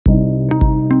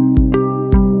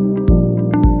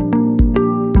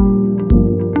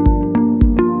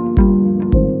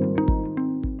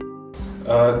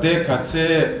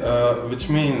DKC, which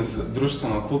means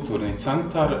Društveno-kulturni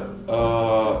centar,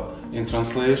 in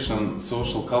translation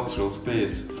social cultural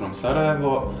space from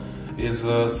Sarajevo, is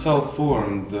a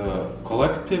self-formed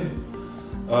collective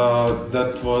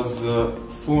that was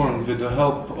formed with the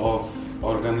help of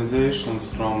organizations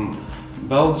from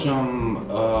Belgium,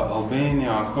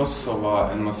 Albania, Kosovo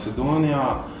and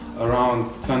Macedonia around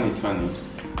 2020.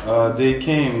 They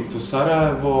came to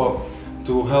Sarajevo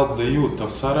to help the youth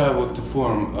of Sarajevo to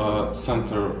form a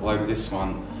center like this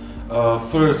one.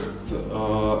 First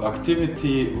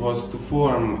activity was to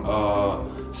form a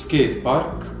skate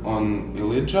park on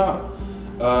Ilidža,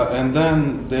 and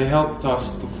then they helped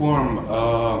us to form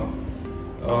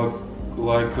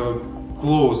like a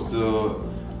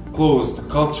closed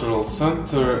cultural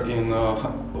center in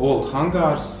old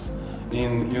hangars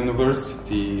in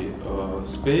university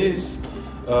space,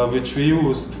 which we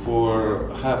used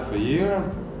for half a year.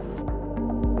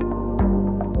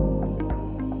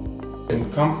 In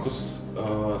campus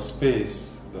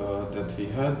space that we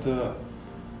had,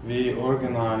 we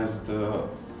organized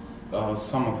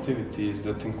some activities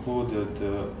that included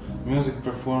music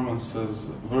performances,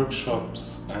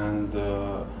 workshops and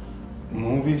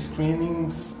movie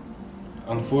screenings.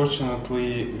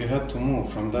 Unfortunately, we had to move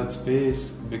from that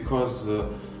space because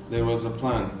there was a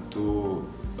plan to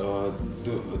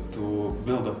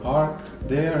build a park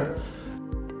there.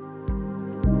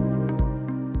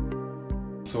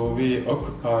 So we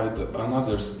occupied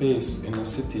another space in a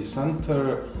city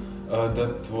center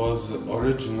that was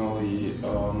originally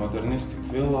a modernistic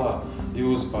villa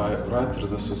used by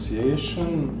Writers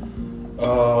Association.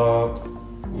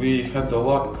 We had the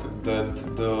luck that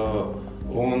the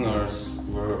owners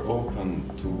were open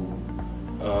to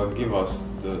give us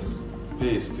the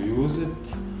space to use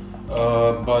it,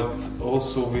 but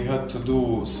also we had to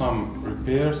do some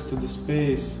repairs to the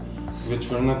space, which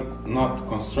were not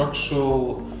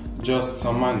constructional, just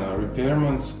some minor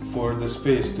repairments for the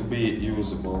space to be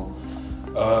usable.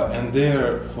 And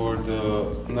there, for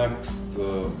the next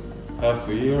half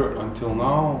a year until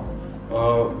now,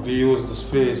 we used the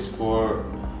space for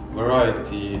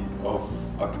variety of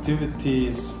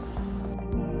activities.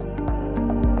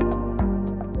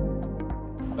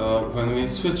 When we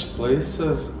switched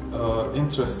places,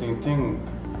 interesting thing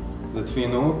that we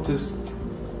noticed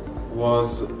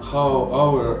was how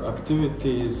our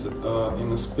activities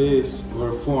in a space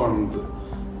were formed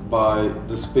by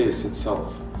the space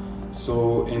itself.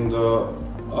 So in the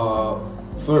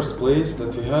first place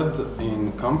that we had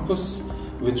in campus,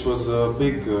 which was a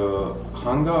big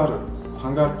hangar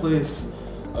place,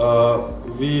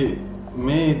 we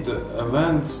made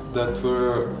events that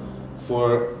were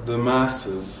for the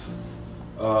masses.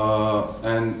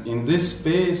 And in this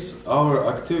space, our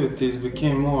activities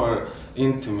became more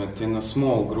intimate in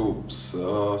small groups,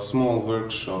 small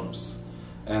workshops,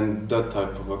 and that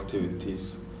type of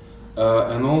activities.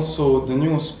 And also the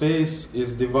new space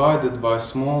is divided by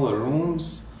smaller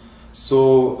rooms,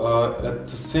 so at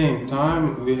the same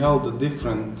time we held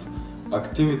different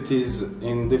activities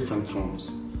in different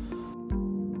rooms.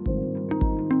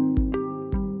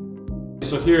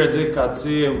 So here at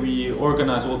DKC we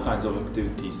organize all kinds of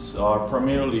activities.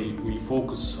 Primarily we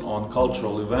focus on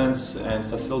cultural events and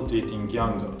facilitating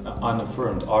young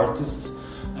unaffirmed artists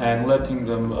and letting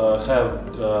them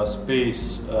have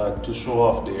space to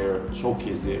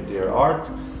showcase their art.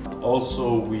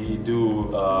 Also we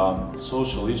do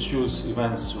social issues,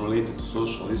 events related to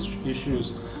social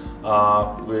issues,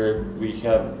 where we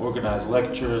have organized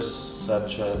lectures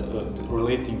such as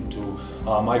relating to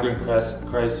migrant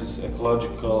crisis,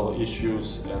 ecological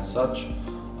issues and such.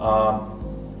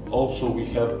 Also we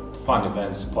have fun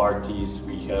events, parties,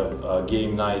 we have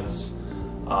game nights,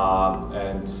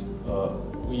 and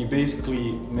we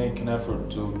basically make an effort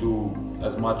to do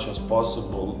as much as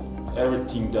possible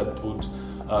everything that would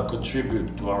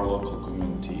contribute to our local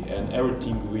community, and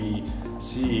everything we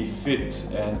see fit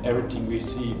and everything we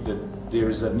see that there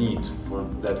is a need for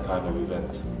that kind of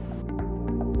event.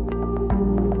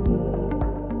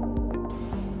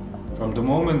 From the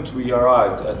moment we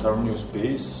arrived at our new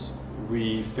space,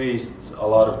 we faced a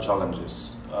lot of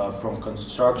challenges, from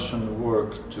construction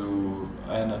work to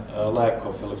a lack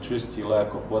of electricity,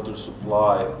 lack of water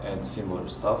supply and similar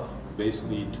stuff.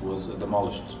 Basically it was a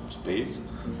demolished space.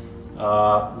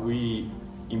 We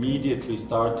immediately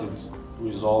started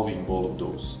resolving all of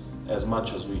those as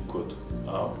much as we could.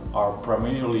 Our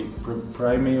primarily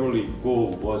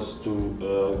goal was to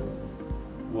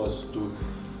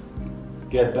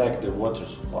get back the water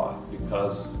supply,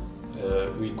 because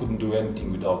we couldn't do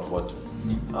anything without water.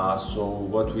 So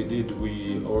what we did,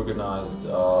 we organized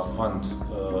a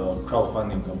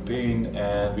crowdfunding campaign,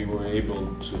 and we were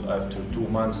able to, after 2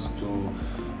 months, to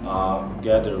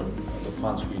gather the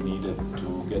funds we needed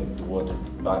to get the water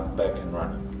back and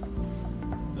running.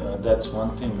 That's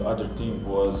one thing. The other thing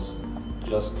was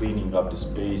just cleaning up the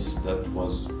space that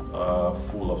was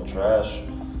full of trash,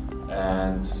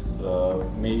 and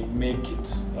make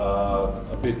it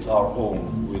a bit our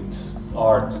own with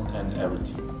art and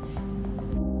everything.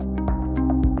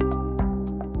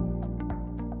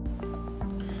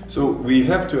 So we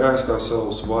have to ask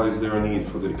ourselves, why is there a need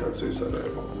for DKC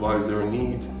Sarajevo? Why is there a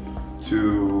need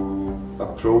to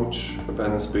approach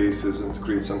abandoned spaces and to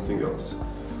create something else?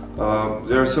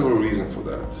 There are several reasons for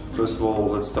that. First of all,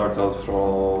 let's start out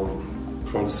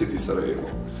from the city Sarajevo.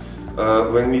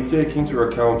 When we take into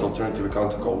account alternative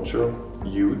counterculture,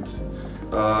 youth,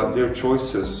 their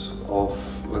choices of,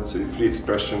 let's say, free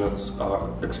expressions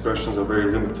are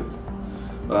very limited.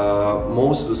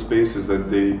 Most of the spaces that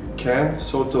they can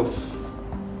sort of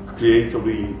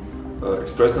creatively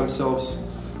express themselves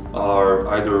are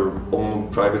either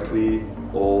owned privately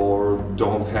or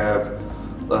don't have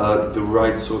the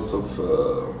right sort of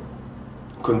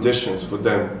conditions for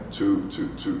them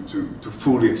to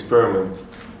fully experiment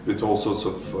with all sorts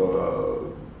of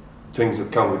things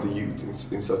that come with the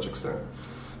youth in such extent.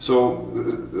 So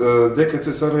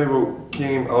DKC Sarajevo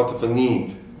came out of a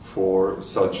need for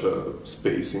such a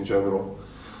space in general.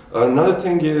 Another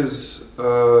thing is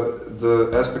the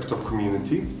aspect of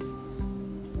community.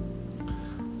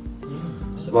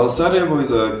 While Sarajevo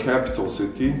is a capital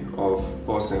city of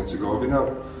Bosnia and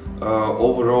Herzegovina,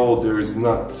 overall there is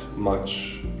not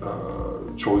much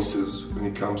choices when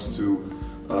it comes to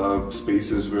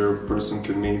spaces where a person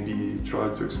can maybe try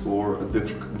to explore a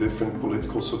different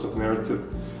political sort of narrative,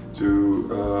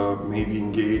 to maybe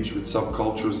engage with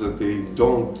subcultures that they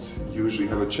don't usually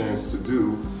have a chance to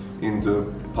do in the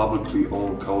publicly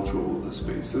owned cultural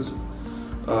spaces.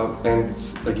 And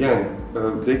again,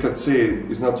 DKC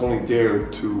is not only there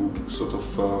to sort of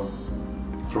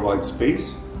provide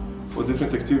space for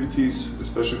different activities,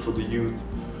 especially for the youth,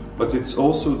 but it's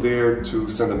also there to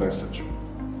send a message.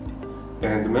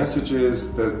 And the message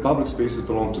is that public spaces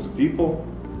belong to the people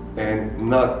and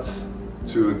not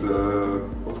to the,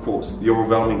 of course, the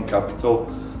overwhelming capital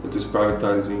that is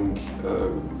privatizing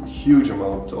a huge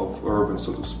amount of urban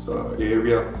sort of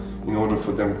area in order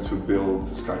for them to build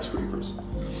skyscrapers.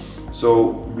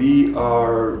 So we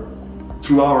are,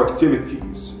 through our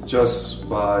activities, just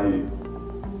by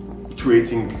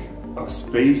creating a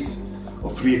space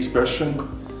of free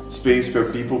expression, space where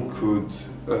people could,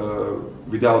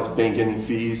 without paying any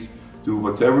fees, do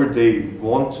whatever they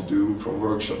want to do, from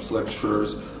workshops,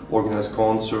 lectures, organize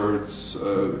concerts,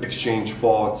 exchange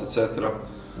thoughts, etc.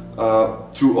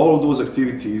 Through all of those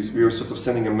activities, we are sort of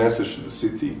sending a message to the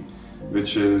city,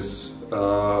 which is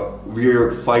we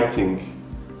are fighting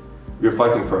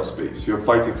for our space. We are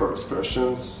fighting for our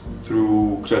expressions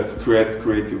through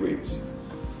creative ways.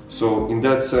 So in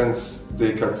that sense,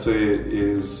 DKC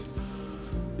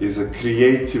is a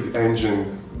creative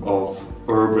engine of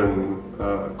urban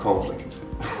conflict.